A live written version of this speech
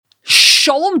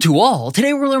Shalom to all.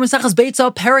 Today we're learning Maseches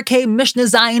Beitzah, Parakeh, Mishnah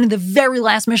Zayin, the very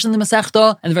last Mishnah in the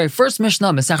Masechta, and the very first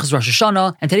Mishnah, Maseches Rosh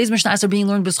Hashanah. And today's Mishnah are being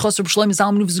learned b'schos Reb Shlomo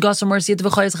Zalman Uvzgas Mercy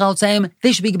Tvachayis Chalotzeim.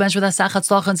 They should be gebenched with Asachat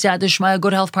Tzlach and Siyat Shmaya,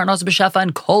 good health, Parnas B'Shafa,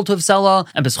 and Kol Tov Sela.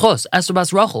 And b'schos Esther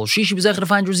Bas Rachel, she should be zeichet to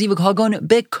find Rezivik Hagon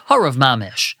Bekarav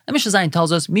Mamish. And Mishnah Zayin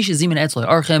tells us, Misha Zimin Etzloi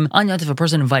Archim. On Yontif, a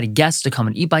person invited guests to come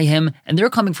and eat by him, and they're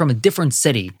coming from a different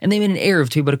city, and they made an eruv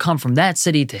to be able to come from that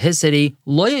city to his city.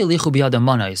 Lo yelichu biyadam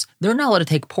manais. They're not allowed to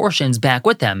take portions back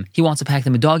with them. He wants to pack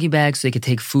them in doggy bags so they could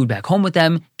take food back home with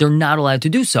them. They're not allowed to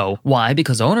do so. Why?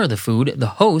 Because the owner of the food, the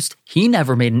host, he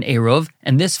never made an eruv,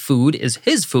 and this food is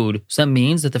his food. So that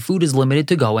means that the food is limited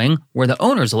to going where the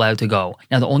owner's allowed to go.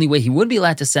 Now, the only way he would be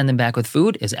allowed to send them back with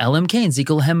food is elam kain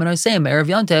zikul hem menoseim erev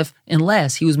yontif,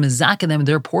 unless he was mezaka them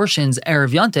their portions erev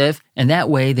yontif, and that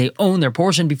way they own their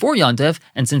portion before yontif,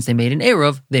 and since they made an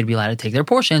eruv, they'd be allowed to take their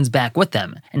portions back with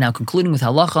them. And now concluding with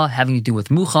halacha having to do with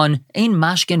muchan, ein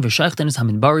mashkin v'shaychten is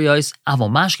hamidbariyos,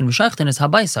 aval mashkin v'shaychten is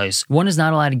habaisais. One is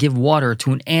not allowed to give water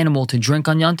to an animal to drink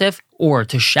on yontif, or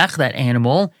to shech that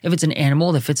animal if it's an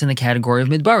animal that fits in the category of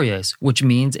midbariyos, which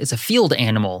means it's a field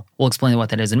animal. We'll explain what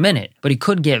that is in a minute. But he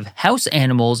could give house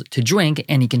animals to drink,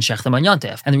 and he can shech them on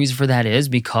yontif. And the reason for that is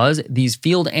because these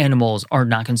field animals are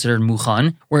not considered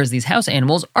muchan, whereas these house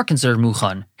animals are considered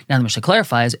muchan. Now the Mishnah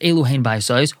clarifies, Elu hein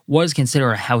ba'isais, what is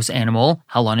considered a house animal?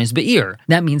 Halon is be'ir.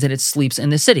 That means that it sleeps in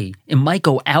the city. It might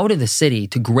go out of the city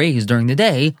to graze during the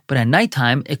day, but at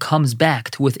nighttime it comes back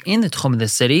to within the tchum of the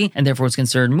city, and therefore it's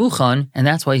considered muchan, and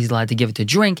that's why he's allowed to give it to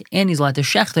drink, and he's allowed to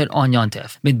shecht it on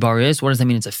yontif. Midbariyos, what does that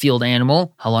mean? It's a field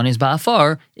animal. Halon is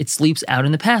ba'afar. It sleeps out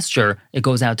in the pasture. It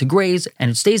goes out to graze,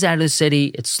 and it stays out of the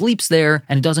city. It sleeps there,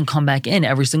 and it doesn't come back in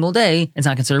every single day. It's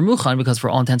not considered muchan because for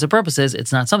all intents and purposes,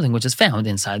 it's not something which is found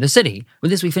inside the city.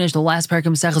 With this, we finished the last parak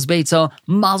of Maseches Beitzah.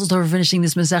 Mazel tov for finishing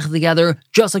this Masechta together.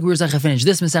 Just like we were zeicha to finish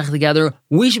this Masechta together,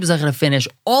 we should be zeicha to finish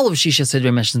all of Shisha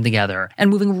Sidrei Mishnah together. And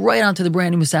moving right on to the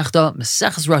brand new Masechta,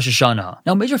 Maseches Rosh Hashanah.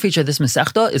 Now, a major feature of this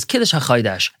Masechta is Kiddush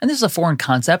HaChodesh. And this is a foreign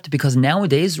concept because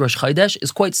nowadays Rosh Chodesh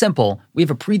is quite simple. We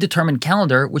have a predetermined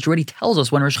calendar which already tells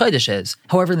us when Rosh Chodesh is.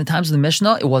 However, in the times of the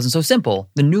Mishnah, it wasn't so simple.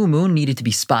 The new moon needed to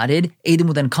be spotted. Eidim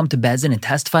would then come to Beis Din and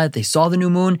testify that they saw the new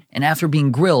moon, and after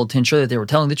being grilled to ensure that they were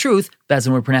telling the truth, Beis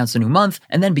Din would pronounce the new month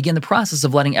and then begin the process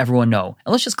of letting everyone know.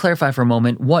 And let's just clarify for a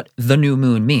moment what the new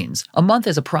moon means. A month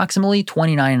is approximately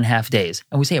 29 and a half days.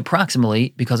 And we say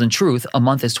approximately because in truth, a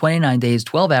month is 29 days,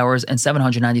 12 hours, and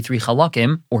 793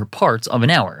 halakim, or parts of an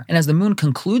hour. And as the moon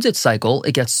concludes its cycle,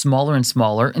 it gets smaller and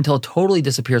smaller until it totally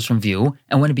disappears from view.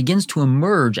 And when it begins to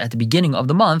emerge at the beginning of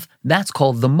the month, that's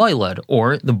called the Moilad,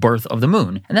 or the birth of the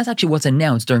moon. And that's actually what's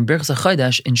announced during Birchas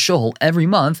HaChodesh in Shul every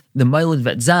month. The Moilad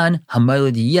Vetzan,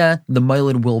 HaMoilad Yiyeh, the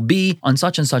Moilad will be on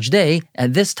such and such day,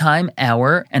 at this time,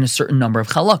 hour, and a certain number of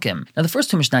halakim. Now the first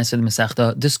two Mishnayos of the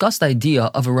Masechta discuss the idea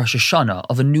of a Rosh Hashanah,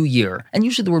 of a new year. And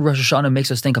usually the word Rosh Hashanah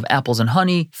makes us think of apples and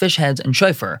honey, fish heads, and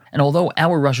shofar. And although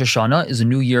our Rosh Hashanah is a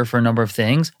new year for a number of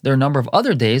things, there are a number of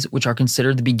other days which are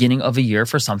considered the beginning of a year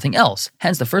for something else.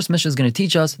 Hence, the first Mishnah is going to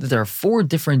teach us that there are 4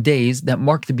 different days that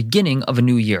mark the beginning of a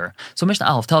new year. So Mishnah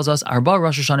Aleph tells us, Arba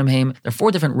Rosh Hashanah Mehem, there are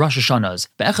 4 different Rosh Hashanahs.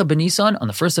 Be'echad b'Nisan, on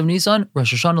the first of Nisan,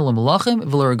 Rosh Hashanah l'Malachim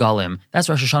v'l'Regalim. That's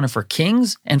Rosh Hashanah for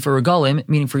kings, and for Regalim,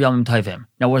 meaning for Yomim Tovim.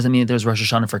 Now, what does it mean that there's Rosh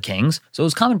Hashanah for kings? So it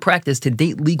was common practice to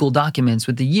date legal documents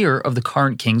with the year of the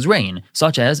current king's reign,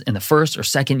 such as in the first or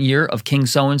second year of King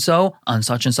so-and-so, on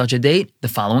such and such a date, the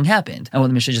following happened. And what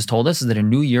the Mishnah just told us is that a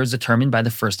new year is determined by the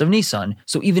first of Nisan.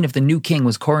 So even if the new king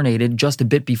was coronated just a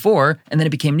bit before, and then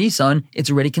it became Nisan,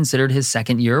 it's already considered his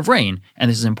second year of reign. And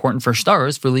this is important for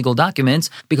stars, for legal documents,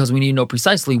 because we need to know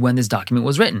precisely when this document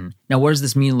was written. Now, what does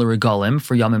this mean, l'regalim,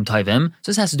 for Yomim Tovim?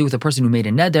 So this has to do with a person who made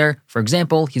a neder. For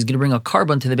example, he's going to bring a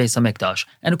carbon to the Beis HaMikdash.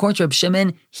 And according to Reb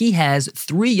Shimon, he has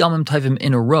 3 Yomim Tovim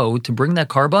in a row to bring that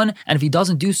carbon, and if he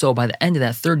doesn't do so by the end of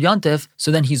that third Yontif,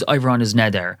 so then he's over on his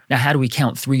neder. Now, how do we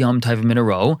count 3 Yom Tovim in a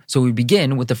row? So we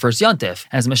begin with the first Yontif.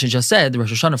 As Mishnah just said, the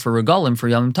Rosh Hashanah for Regalim for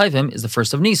Yom Tovim is the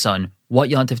first of Nisan. What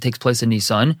Yontif takes place in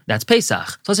Nisan? That's Pesach.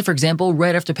 So let's say, for example,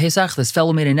 right after Pesach, this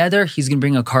fellow made a neder, he's going to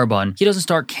bring a carbon. He doesn't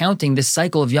start counting this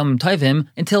cycle of Yom Tovim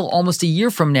until almost a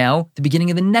year from now, the beginning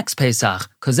of the next Pesach,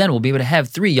 because then we'll be able to have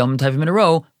 3 Yom Tovim in a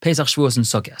row, Pesach, Shavuos, and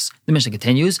Sukkot. The Mishnah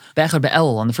continues, Be'echad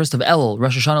be'elul, on the first of Elul,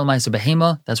 Rosh Hashanah Ma'aser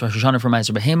Behema, that's Rosh Hashanah for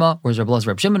Ma'aser Behema, whereas Reb Elazar,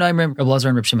 Reb Shimon, Reb Elazar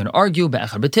and Reb Shimon argue,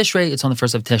 Be'echad be'Tishrei, it's on the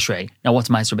first of Tishrei. Now what's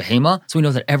Ma'aser Behema? So we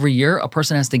know that every year a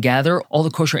person has to gather all the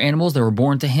kosher animals that were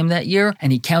born to him that year,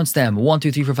 and he counts them 1,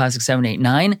 2, 3, 4, 5, 6, 7, 8,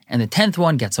 9, and the 10th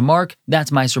one gets a mark. That's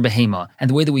Ma'aser Behema.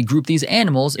 And the way that we group these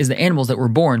animals is the animals that were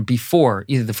born before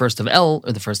either the first of El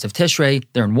or the first of Tishrei,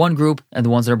 they're in one group, and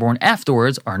the ones that are born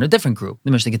afterwards are in a different group.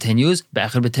 The Mishnah continues,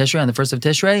 Be'echad b'Tishrei, on the first of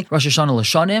Tishrei, Rosh Hashanah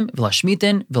l'shanim,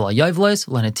 v'lashmitin, v'layavlos,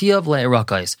 v'lanatiyah,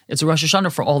 v'layrakais. It's a Rosh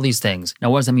Hashanah for all these things.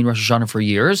 Now, what does that mean, Rosh Hashanah for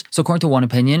years? So according to one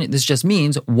opinion, this just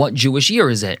means what Jewish year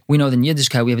is it? We know that in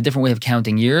Yiddishkeit we have a different way of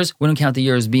counting years. We don't count the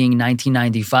year as being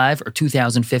 1995 or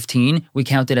 2015. We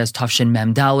count it as Tafshin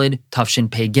Mem Dalid, Tafshin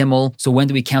Pei Gimel. So when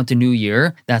do we count the new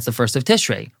year? That's the first of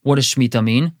Tishrei. What does Shemitah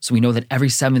mean? So we know that every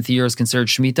seventh year is considered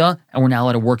Shemitah, and we're not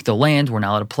allowed to work the land, we're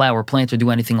not allowed to plow or plant or do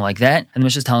anything like that. And the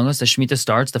Mishnah is telling us that Shemitah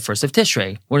starts the first of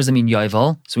Tishrei. What does it mean,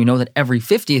 Yovel? So we know that every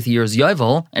 50th year is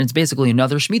Yovel, and it's basically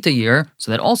another Shemitah year,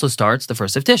 so that also starts the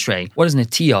first of Tishrei. What does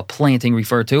Natiyah, planting,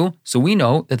 refer to? So we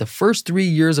know that the first 3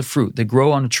 years of fruit that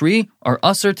grow on a tree are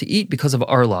usher to eat because of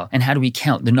Arla. And how do we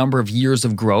count the number of years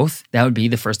of growth? That would be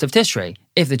the first of Tishrei.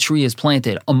 If the tree is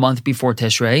planted a month before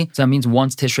Tishrei, so that means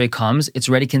once Tishrei comes, it's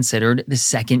already considered the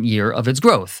second year of its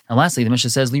growth. And lastly, the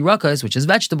Mishnah says Lirakas, which is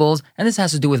vegetables, and this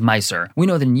has to do with Meiser. We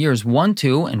know that in years 1,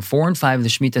 2, and 4 and 5 of the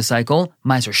Shemitah cycle,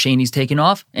 Meiser Sheni is taken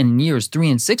off, and in years 3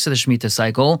 and 6 of the Shemitah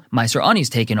cycle, Meiser Ani is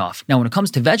taken off. Now, when it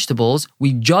comes to vegetables,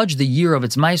 we judge the year of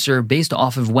its Meiser based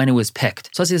off of when it was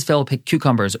picked. So let's say this fellow picked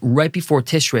cucumbers right before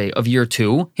Tishrei of year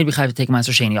 2, he'd be chayav to take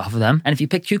Meiser Sheni off of them. And if he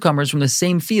picked cucumbers from the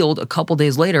same field a couple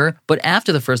days later, but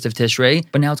after the first of Tishrei,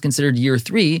 but now it's considered year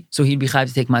 3, so he'd be chayav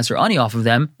to take Meiser Ani off of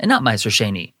them and not Meiser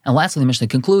Sheni. And lastly, the Mishnah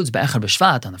concludes, Be'echad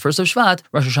b'Shvat, on the first of Shvat,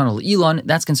 Rosh Hashanah l'Elon,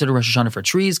 that's considered Rosh Hashanah for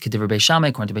trees, K'divrei Beis Shammai,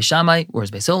 according to Beis Shammai,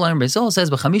 whereas Beis Hillel says,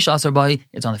 B'chamisha Asar Bai,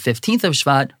 it's on the 15th of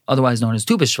Shvat, otherwise known as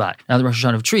Tu b'Shvat. Now, the Rosh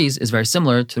Hashanah of trees is very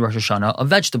similar to the Rosh Hashanah of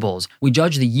vegetables. We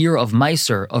judge the year of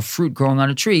Meiser, of fruit growing on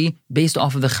a tree, based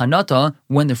off of the Chanata,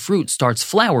 when the fruit starts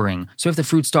flowering. So if the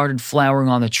fruit started flowering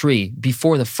on the tree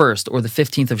before the 1st or the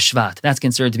 15th of Shvat, that's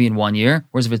considered to be in 1 year,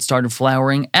 whereas if it started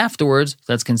flowering afterwards,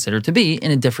 that's considered to be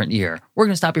in a different year. We're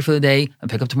going to stop here for the day and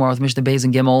pick up tomorrow with Mishnah Beis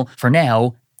and Gimel. For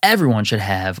now, everyone should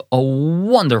have a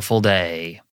wonderful day.